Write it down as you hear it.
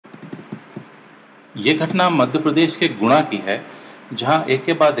ये घटना मध्य प्रदेश के गुणा की है, जहां एक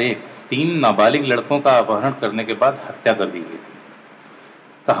के बाद एक 3 नाबालिग लड़कों का अपहरण करने के बाद हत्या कर दी गई थी।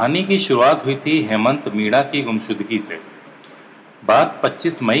 कहानी की शुरुआत हुई थी हेमंत मीणा की गुमशुदगी से। बात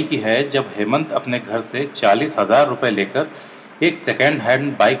 25 मई की है, जब हेमंत अपने घर से 40,000 रुपये लेकर एक सेकेंड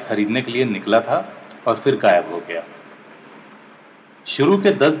हैंड बाइक खरीदने के लिए निकला था और फिर गायब हो गया। शुरू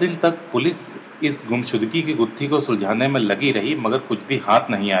के 10 दिन तक पुलिस इस गुमशुदगी की गुत्थी को सुलझाने में लगी रही, मगर कुछ भी हाथ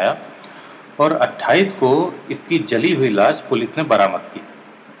नहीं आया और 28 को इसकी जली हुई लाश पुलिस ने बरामद की।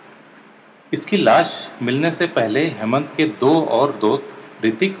 इसकी लाश मिलने से पहले हेमंत के 2 और दोस्त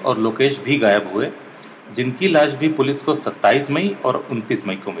ऋतिक और लोकेश भी गायब हुए, जिनकी लाश भी पुलिस को 27 मई और 29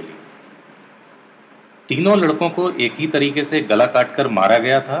 मई को मिली। तीनों लड़कों को एक ही तरीके से गला काटकर मारा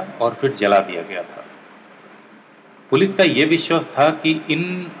गया था और फिर जला दिया गया था। पुलिस का यह विश्वास था कि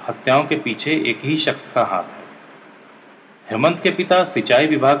इन हत्याओं के पीछे एक ही शख्स का हाथ है। हेमंत के पिता सिंचाई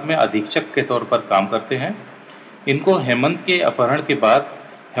विभाग में अधीक्षक के तौर पर काम करते हैं। इनको हेमंत के अपहरण के बाद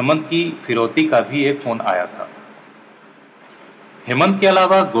हेमंत की फिरौती का भी एक फोन आया था। हेमंत के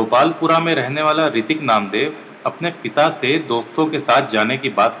अलावा गोपालपुरा में रहने वाला ऋतिक नामदेव अपने पिता से दोस्तों के साथ जाने की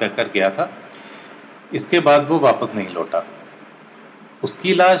बात कहकर गया था। इसके बाद वो वापस नहीं लौटा।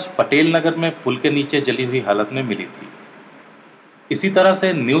 उसकी लाश पटेल नगर में पुल के नीचे जली हुई हालत में मिली थी। इसी तरह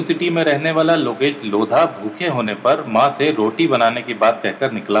से न्यू सिटी में रहने वाला लोकेश लोधा भूखे होने पर मां से रोटी बनाने की बात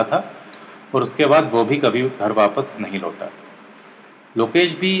कहकर निकला था और उसके बाद वो भी कभी घर वापस नहीं लौटा।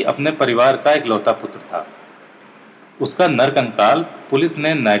 लोकेश भी अपने परिवार का इकलौता पुत्र था। उसका नरकंकाल पुलिस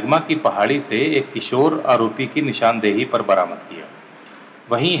ने नैगमा की पहाड़ी से एक किशोर आरोपी की निशानदेही पर बरामद किया।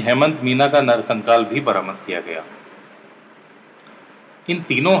 वहीं हेमंत मीना का नरकंकाल भी बरामद किया गया। इन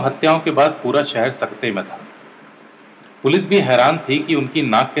तीनों हत्याओं के बाद पूरा शहर सकते में था। पुलिस भी हैरान थी कि उनकी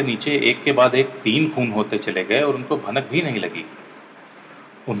नाक के नीचे एक के बाद एक 3 खून होते चले गए और उनको भनक भी नहीं लगी।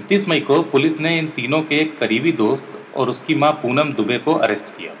 29 मई को पुलिस ने इन तीनों के एक करीबी दोस्त और उसकी मां पूनम दुबे को अरेस्ट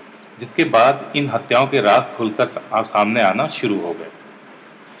किया, जिसके बाद इन हत्याओं के राज खुलकर सामने आना शुरू हो गए।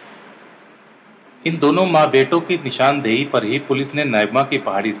 इन दोनों माँ बेटों की निशानदेही पर ही पुलिस ने नैगमा की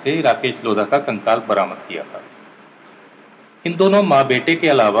पहाड़ी से राकेश लोधा का कंकाल बरामद किया था। इन दोनों माँ बेटे के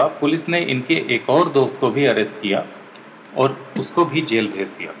अलावा पुलिस ने इनके एक और दोस्त को भी अरेस्ट किया और उसको भी जेल भेज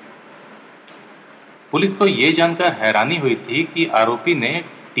दिया। पुलिस को ये जानकर हैरानी हुई थी कि आरोपी ने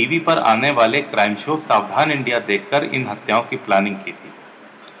टीवी पर आने वाले क्राइम शो सावधान इंडिया देखकर इन हत्याओं की प्लानिंग की थी।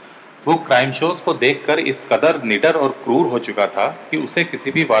 वो क्राइम शोज को देखकर इस कदर निडर और क्रूर हो चुका था कि उसे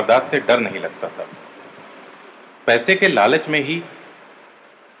किसी भी वारदात से डर नहीं लगता था। पैसे के लालच में ही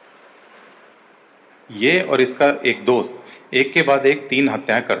ये और इसका एक दोस्त एक के बाद एक 3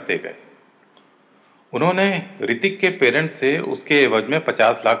 हत्याएं करते गए। उन्होंने ऋतिक के पेरेंट्स से उसके एवज में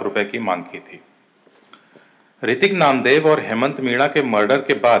 50 लाख रुपए की मांग की थी। ऋतिक नामदेव और हेमंत मीणा के मर्डर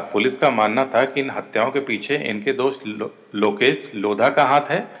के बाद पुलिस का मानना था कि इन हत्याओं के पीछे इनके दोस्त लोकेश लोधा का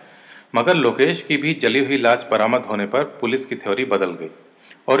हाथ है, मगर लोकेश की भी जली हुई लाश बरामद होने पर पुलिस की थ्योरी बदल गई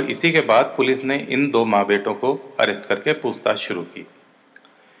और इसी के बाद पुलिस ने इन 2 माँ बेटों को अरेस्ट करके पूछताछ शुरू की।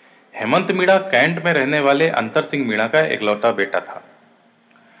 हेमंत मीणा कैंट में रहने वाले अंतर सिंह मीणा का इकलौता बेटा था।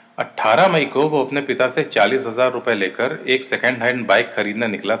 18 मई को वो अपने पिता से 40,000 रुपये लेकर एक सेकेंड हैंड बाइक खरीदने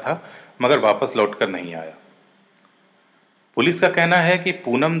निकला था, मगर वापस लौटकर नहीं आया। पुलिस का कहना है कि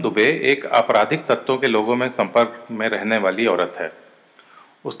पूनम दुबे एक आपराधिक तत्वों के लोगों में संपर्क में रहने वाली औरत है।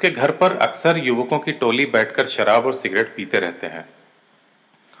 उसके घर पर अक्सर युवकों की टोली बैठकर शराब और सिगरेट पीते रहते हैं।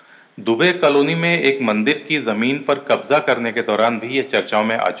 दुबे कॉलोनी में एक मंदिर की जमीन पर कब्जा करने के दौरान भी ये चर्चाओं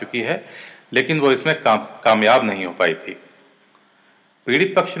में आ चुकी है, लेकिन वो इसमें कामयाब नहीं हो पाई थी।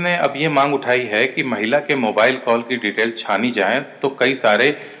 पीड़ित पक्ष ने अब ये मांग उठाई है कि महिला के मोबाइल कॉल की डिटेल छानी जाए तो कई सारे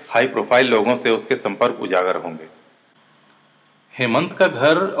हाई प्रोफाइल लोगों से उसके संपर्क उजागर होंगे। हेमंत का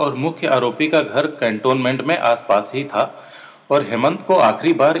घर और मुख्य आरोपी का घर कैंटोनमेंट में आसपास ही था और हेमंत को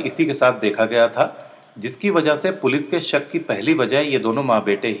आखिरी बार इसी के साथ देखा गया था, जिसकी वजह से पुलिस के शक की पहली वजह ये दोनों माँ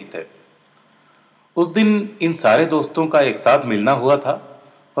बेटे ही थे। उस दिन इन सारे दोस्तों का एक साथ मिलना हुआ था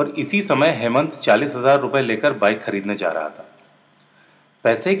और इसी समय हेमंत 40,000 रुपये लेकर बाइक खरीदने जा रहा था।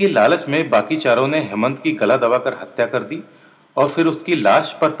 पैसे की लालच में बाकी चारों ने हेमंत की गला दबाकर हत्या कर दी और फिर उसकी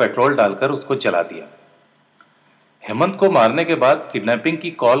लाश पर पेट्रोल डालकर उसको जला दिया। हेमंत को मारने के बाद किडनैपिंग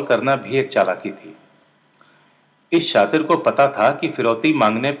की कॉल करना भी एक चालाकी थी। इस शातिर को पता था कि फिरौती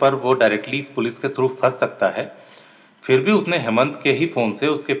मांगने पर वो डायरेक्टली पुलिस के थ्रू फंस सकता है, फिर भी उसने हेमंत के ही फोन से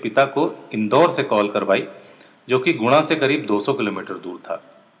उसके पिता को इंदौर से कॉल करवाई, जो कि गुणा से करीब 200 किलोमीटर दूर था।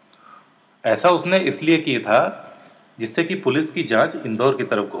 ऐसा उसने इसलिए किया था जिससे कि पुलिस की जांच इंदौर की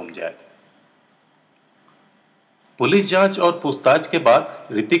तरफ घूम जाए। पुलिस जांच और पूछताछ के बाद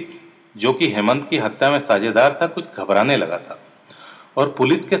ऋतिक, जो कि हेमंत की हत्या में साझेदार था, कुछ घबराने लगा था। और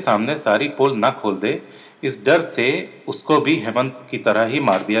पुलिस के सामने सारी पोल ना खोल दे, इस डर से उसको भी हेमंत की तरह ही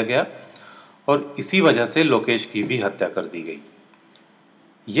मार दिया गया और इसी वजह से लोकेश की भी हत्या कर दी गई।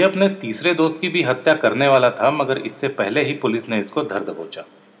 ये अपने तीसरे दोस्त की भी हत्या करने वाला था, मगर इससे पहले ही पुलिस ने इसको धर दबोचा।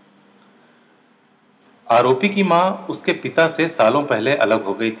 आरोपी की मां उसके पिता से सालों पहले अलग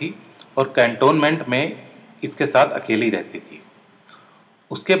हो गई थी और कैंटोनमेंट में इसके साथ अकेली रहती थी।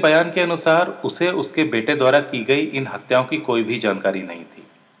 उसके बयान के अनुसार उसे उसके बेटे द्वारा की गई इन हत्याओं की कोई भी जानकारी नहीं थी।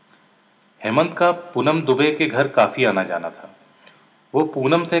 हेमंत का पूनम दुबे के घर काफ़ी आना जाना था। वो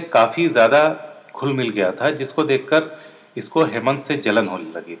पूनम से काफ़ी ज़्यादा घुल मिल गया था, जिसको देखकर इसको हेमंत से जलन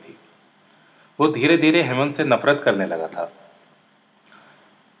होने लगी थी। वो धीरे धीरे हेमंत से नफरत करने लगा था।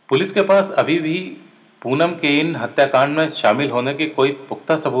 पुलिस के पास अभी भी पूनम के इन हत्याकांड में शामिल होने के कोई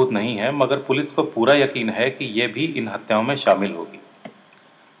पुख्ता सबूत नहीं है, मगर पुलिस को पूरा यकीन है कि ये भी इन हत्याओं में शामिल होगी।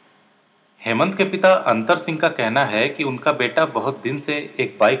 हेमंत के पिता अंतर सिंह का कहना है कि उनका बेटा बहुत दिन से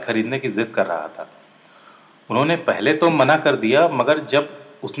एक बाइक खरीदने की जिद कर रहा था। उन्होंने पहले तो मना कर दिया, मगर जब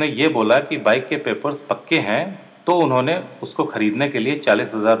उसने ये बोला कि बाइक के पेपर्स पक्के हैं तो उन्होंने उसको खरीदने के लिए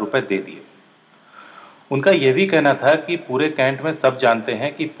 40,000 रुपये दे दिए। उनका यह भी कहना था कि पूरे कैंट में सब जानते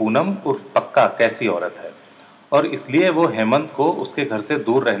हैं कि पूनम उर्फ पक्का कैसी औरत है और इसलिए वो हेमंत को उसके घर से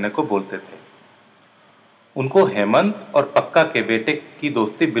दूर रहने को बोलते थे। उनको हेमंत और पक्का के बेटे की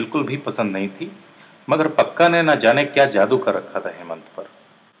दोस्ती बिल्कुल भी पसंद नहीं थी, मगर पक्का ने न जाने क्या जादू कर रखा था हेमंत पर।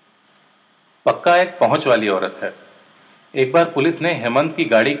 पक्का एक पहुंच वाली औरत है। एक बार पुलिस ने हेमंत की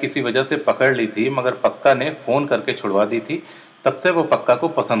गाड़ी किसी वजह से पकड़ ली थी, मगर पक्का ने फ़ोन करके छुड़वा दी थी। तब से वो पक्का को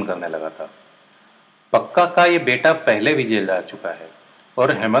पसंद करने लगा था। पक्का का ये बेटा पहले भी जेल जा चुका है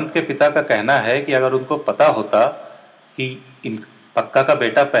और हेमंत के पिता का कहना है कि अगर उनको पता होता कि इन पक्का का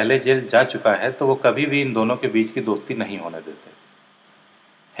बेटा पहले जेल जा चुका है तो वो कभी भी इन दोनों के बीच की दोस्ती नहीं होने देते।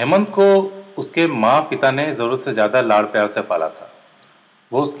 हेमंत को उसके माँ पिता ने ज़रूरत से ज़्यादा लाड़ प्यार से पाला था।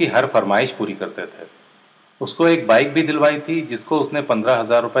 वो उसकी हर फरमाइश पूरी करते थे। उसको एक बाइक भी दिलवाई थी, जिसको उसने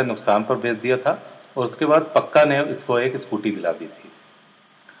 15,000 रुपये नुकसान पर बेच दिया था और उसके बाद पक्का ने इसको एक स्कूटी दिला दी थी।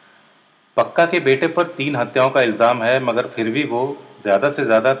 पक्का के बेटे पर 3 हत्याओं का इल्ज़ाम है, मगर फिर भी वो ज़्यादा से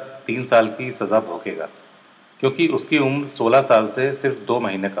ज़्यादा 3 साल की सज़ा भोगेगा, क्योंकि उसकी उम्र 16 साल से सिर्फ 2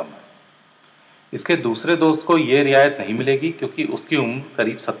 महीने कम है। इसके दूसरे दोस्त को ये रियायत नहीं मिलेगी, क्योंकि उसकी उम्र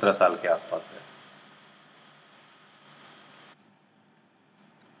करीब 17 साल के आसपास है।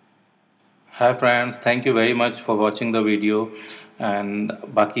 Hi friends, thank you very much for watching the video and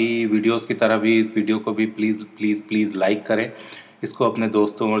बाकी वीडियोस की तरह भी इस वीडियो को भी प्लीज़ प्लीज़ प्लीज़ लाइक करें। इसको अपने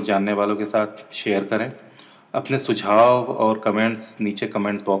दोस्तों और जानने वालों के साथ शेयर करें। अपने सुझाव और कमेंट्स नीचे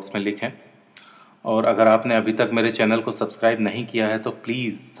कमेंट्स बॉक्स में लिखें। और अगर आपने अभी तक मेरे चैनल को सब्सक्राइब नहीं किया है तो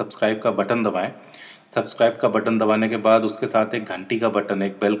प्लीज़ सब्सक्राइब का बटन दबाएं। सब्सक्राइब का बटन दबाने के बाद उसके साथ एक घंटी का बटन,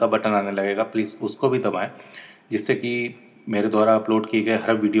 एक बेल का बटन आने लगेगा, प्लीज़ उसको भी दबाएं, जिससे कि मेरे द्वारा अपलोड किए गए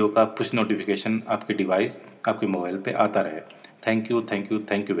हर वीडियो का पुश नोटिफिकेशन आपके डिवाइस, आपके मोबाइल पे आता रहे। Thank you, thank you,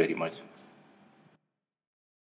 thank you very much.